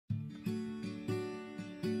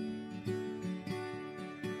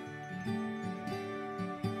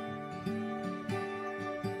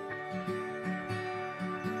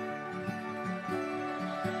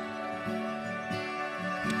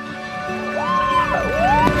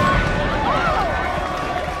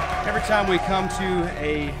Every time we come to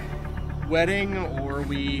a wedding or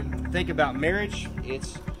we think about marriage,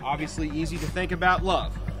 it's obviously easy to think about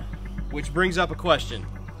love, which brings up a question.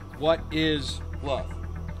 What is love?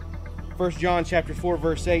 1 John chapter 4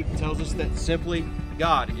 verse 8 tells us that simply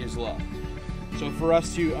God is love. So for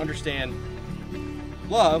us to understand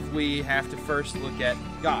love, we have to first look at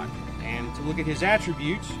God. And to look at His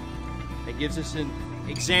attributes, it gives us an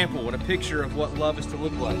example and a picture of what love is to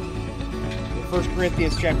look like. In 1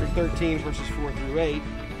 Corinthians chapter 13 verses 4 through 8,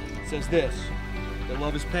 it says this, that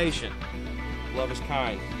love is patient, love is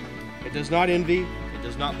kind. It does not envy, it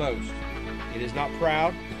does not boast. It is not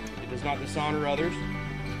proud, it does not dishonor others.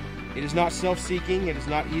 It is not self-seeking, it is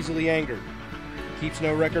not easily angered. It keeps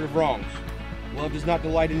no record of wrongs. Love does not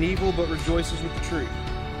delight in evil, but rejoices with the truth.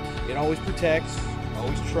 It always protects,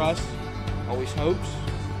 always trusts, always hopes,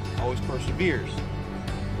 always perseveres.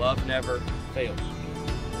 Love never fails.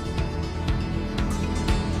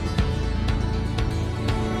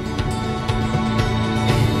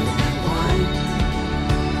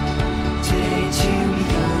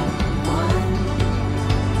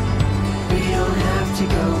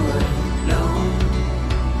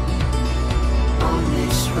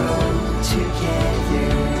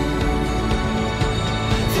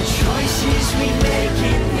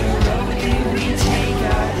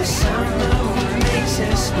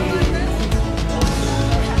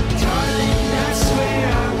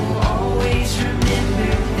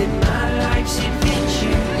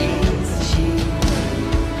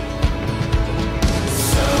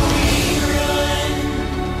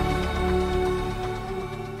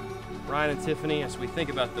 Ryan and Tiffany, as we think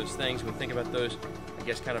about those things, we think about those, I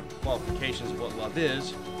guess, kind of qualifications of what love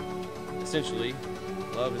is. Essentially,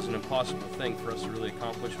 love is an impossible thing for us to really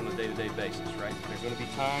accomplish on a day-to-day basis, right? There's going to be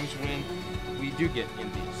times when we do get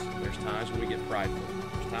envious. There's times when we get prideful.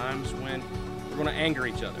 There's times when we're going to anger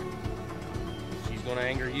each other. She's going to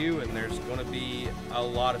anger you, and there's going to be a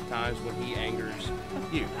lot of times when he angers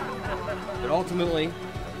you. But ultimately,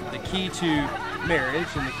 the key to marriage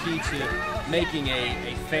and the key to making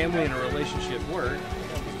a family and a relationship work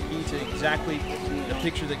is key to exactly the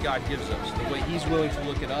picture that God gives us. The way He's willing to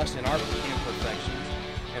look at us in our imperfections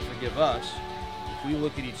and forgive us. If we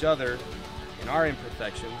look at each other in our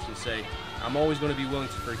imperfections and say, I'm always going to be willing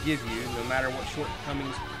to forgive you no matter what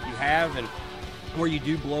shortcomings you have and where you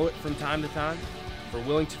do blow it from time to time, if we're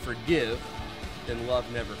willing to forgive, then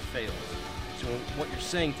love never fails. So what you're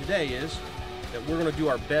saying today is that we're going to do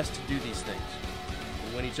our best to do these things.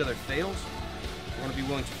 And when each other fails, we're going to be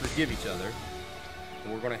willing to forgive each other,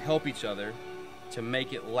 and we're going to help each other to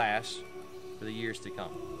make it last for the years to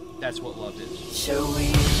come. That's what love is. So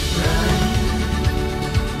we run.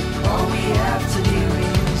 All we have to do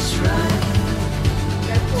is run.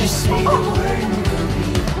 Just say the word and we'll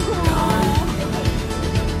be gone.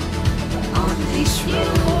 On this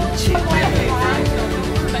road together.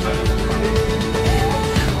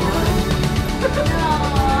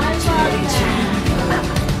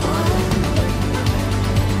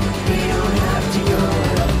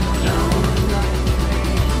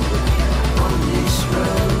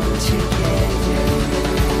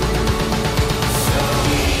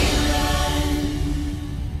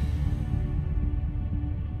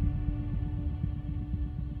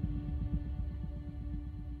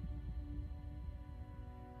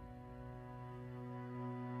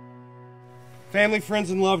 Family, friends,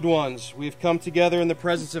 and loved ones, we have come together in the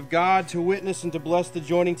presence of God to witness and to bless the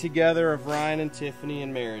joining together of Ryan and Tiffany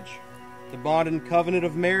in marriage. The bond and covenant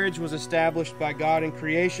of marriage was established by God in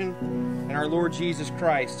creation, and our Lord Jesus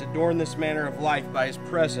Christ adorned this manner of life by His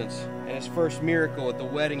presence and His first miracle at the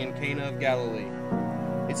wedding in Cana of Galilee.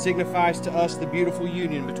 It signifies to us the beautiful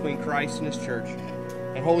union between Christ and His church,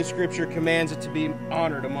 and Holy Scripture commands it to be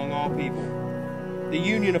honored among all people. The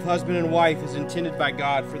union of husband and wife is intended by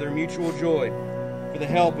God for their mutual joy, for the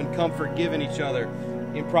help and comfort given each other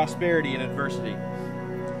in prosperity and adversity.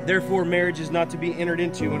 Therefore, marriage is not to be entered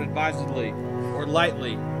into unadvisedly or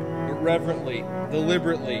lightly, but reverently,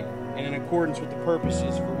 deliberately, and in accordance with the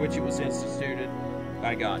purposes for which it was instituted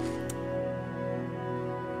by God.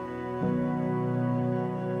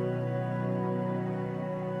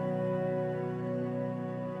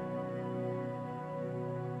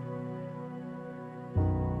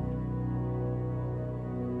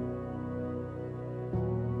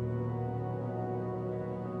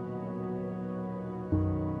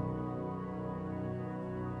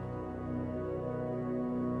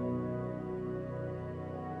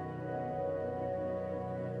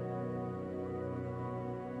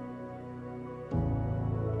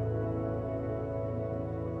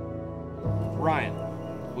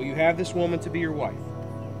 Ryan, will you have this woman to be your wife?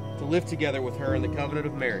 to live together with her in the covenant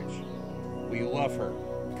of marriage. Will you love her,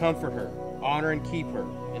 comfort her, honor and keep her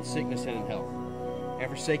in sickness and in health, and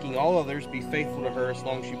forsaking all others, be faithful to her as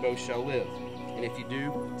long as you both shall live? And if you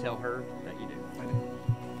do, tell her that you do. I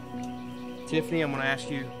do. Tiffany, I'm going to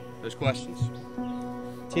ask you those questions.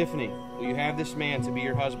 Tiffany, will you have this man to be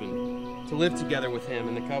your husband, to live together with him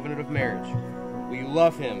in the covenant of marriage? Will you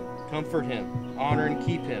love him, comfort him, honor and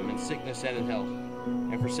keep him in sickness and in health,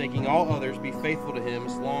 and forsaking all others, be faithful to him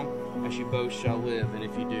as long as you both shall live? And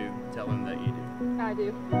if you do, tell him that you do. I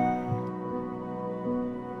do.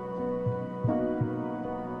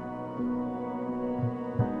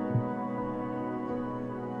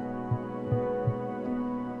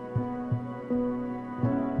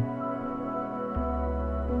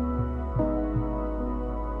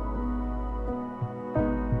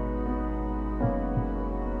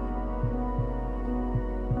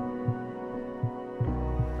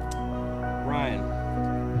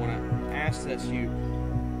 That you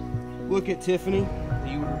look at Tiffany, that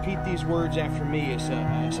you would repeat these words after me as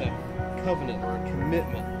a covenant or a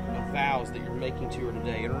commitment of vows that you're making to her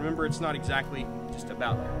today. And remember, it's not exactly just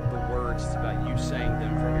about the words, it's about you saying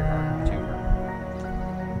them from your heart to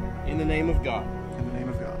her. In the name of God. In the name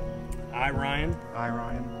of God. I, Ryan. I,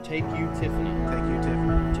 Ryan. Take you, Tiffany. Take you,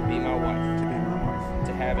 Tiffany. To be my wife. To be my wife.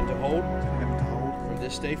 To have and to hold. To have and to hold. From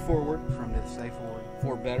this day forward. From this day forward.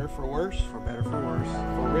 For better, for worse. For better, for worse.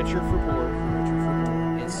 For richer, for poor. For richer, for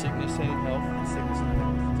poor. In sickness and in health. In sickness and in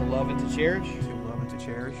health. To love and to cherish. To love and to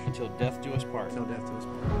cherish. Until death do us part. Until death do us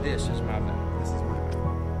part. This is my vow. This is my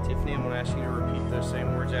vow. Tiffany, I'm going to ask you to repeat those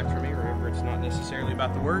same words after me. Remember, it's not necessarily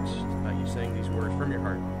about the words. It's about you saying these words from your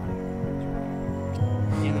heart.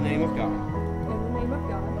 In the name of God. In the name of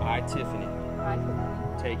God. I, Tiffany. I,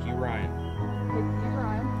 Tiffany. Take you, Ryan. Take you,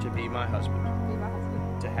 Ryan. To be my husband. To be my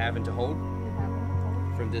husband. To have and to hold. To have and to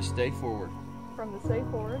hold. From this day forward. From this day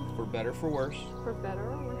forward. For better, for worse. For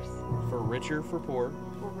better or worse. For richer, for poor.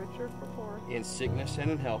 For richer, for poor. In sickness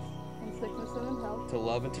and in health. In sickness and in health. To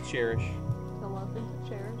love and to cherish. To love and to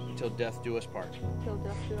cherish. Until death do us part. Till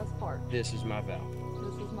death do us part. This is my vow.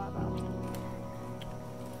 This is my vow.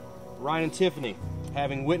 Ryan and Tiffany,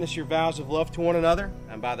 having witnessed your vows of love to one another,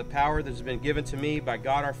 and by the power that has been given to me by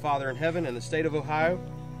God our Father in heaven and the state of Ohio,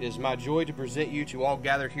 it is my joy to present you to all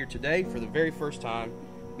gathered here today for the very first time,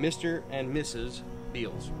 Mr. and Mrs.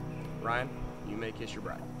 Beals. Ryan, you may kiss your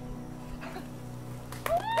bride.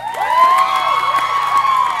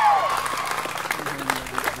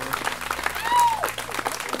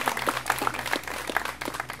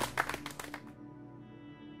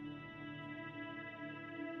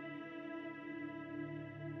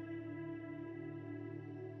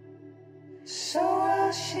 So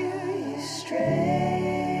I'll shoot you straight.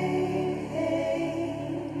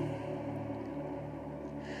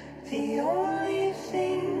 The only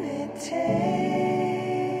thing that takes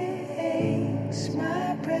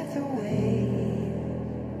my breath away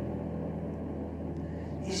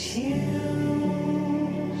is you.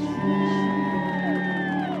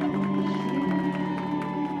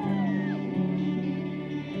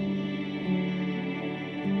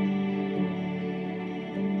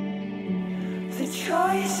 The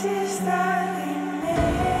choices that we make,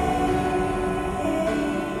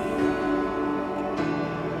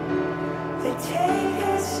 they take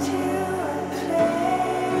us to a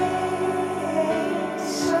place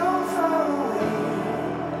so far away.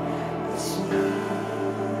 It's me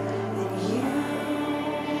and you.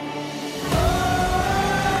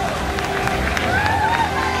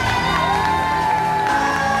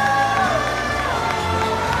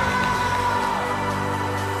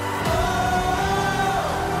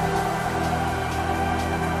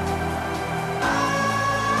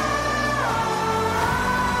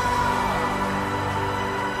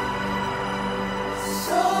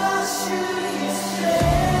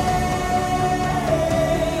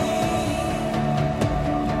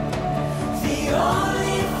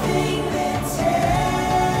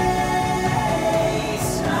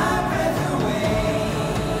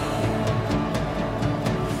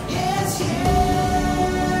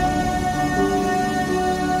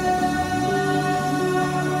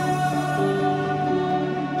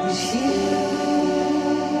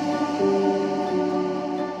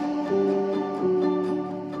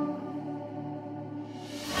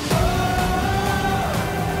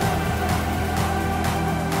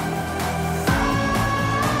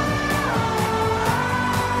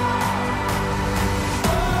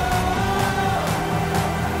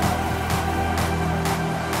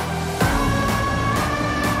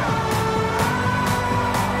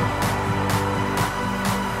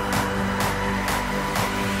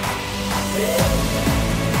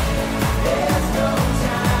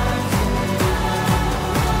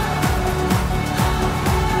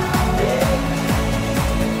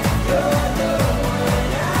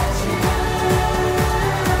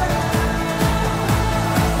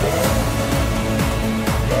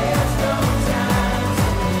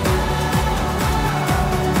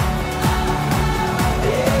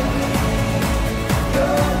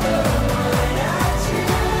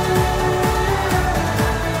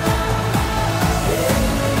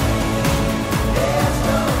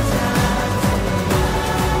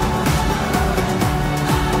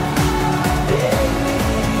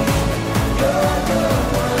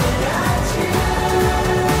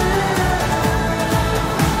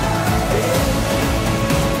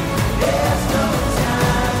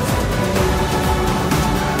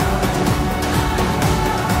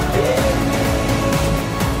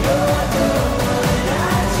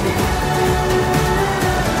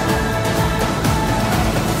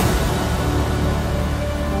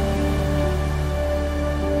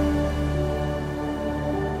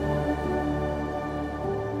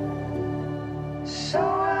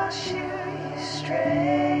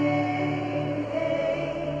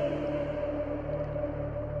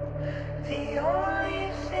 the